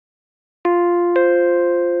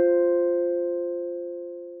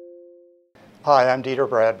Hi, I'm Dieter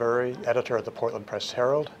Bradbury, editor of the Portland Press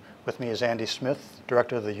Herald. With me is Andy Smith,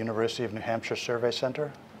 director of the University of New Hampshire Survey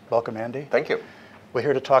Center. Welcome, Andy. Thank you. We're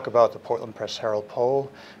here to talk about the Portland Press Herald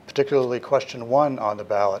poll, particularly question 1 on the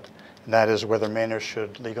ballot, and that is whether Mainers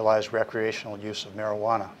should legalize recreational use of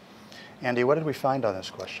marijuana. Andy, what did we find on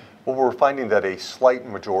this question? Well, we're finding that a slight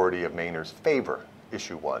majority of Mainers favor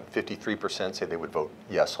issue 1. 53% say they would vote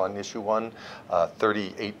yes on issue 1,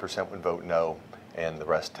 38% would vote no, and the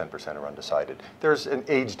rest, 10%, are undecided. There's an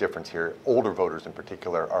age difference here. Older voters in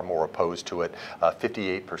particular are more opposed to it.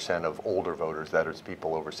 58% of older voters, that is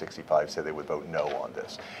people over 65, say they would vote no on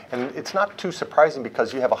this. And it's not too surprising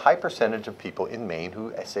because you have a high percentage of people in Maine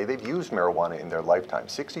who say they've used marijuana in their lifetime.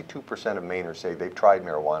 62% of Mainers say they've tried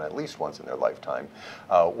marijuana at least once in their lifetime,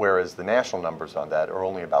 whereas the national numbers on that are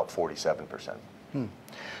only about 47%.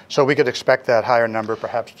 So we could expect that higher number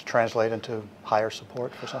perhaps to translate into higher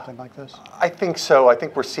support for something like this? I think so. I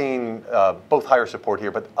think we're seeing both higher support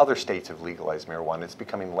here, but other states have legalized marijuana. It's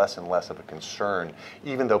becoming less and less of a concern,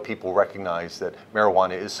 even though people recognize that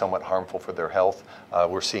marijuana is somewhat harmful for their health.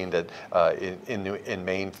 We're seeing that in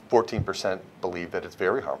Maine, 14% believe that it's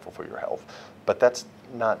very harmful for your health, but that's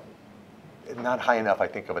not high enough, I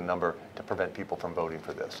think, of a number to prevent people from voting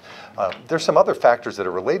for this. There's some other factors that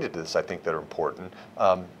are related to this, I think, that are important,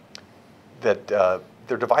 that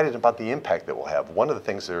they're divided about the impact that will have. One of the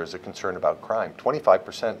things there is a concern about crime.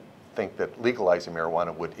 25% think that legalizing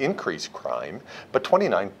marijuana would increase crime, but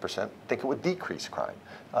 29% think it would decrease crime.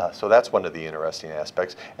 So that's one of the interesting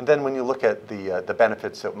aspects. And then when you look at the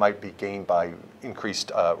benefits that might be gained by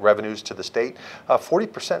increased revenues to the state,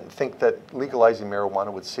 40% think that legalizing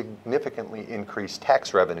marijuana would significantly increase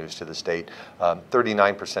tax revenues to the state.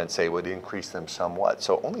 39% say it would increase them somewhat.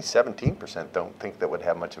 So only 17% don't think that would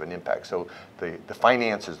have much of an impact. So the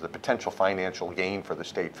finances, the potential financial gain for the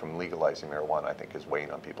state from legalizing marijuana, I think, is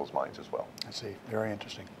weighing on people's minds as well. I see. Very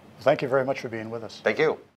interesting. Well, thank you very much for being with us. Thank you.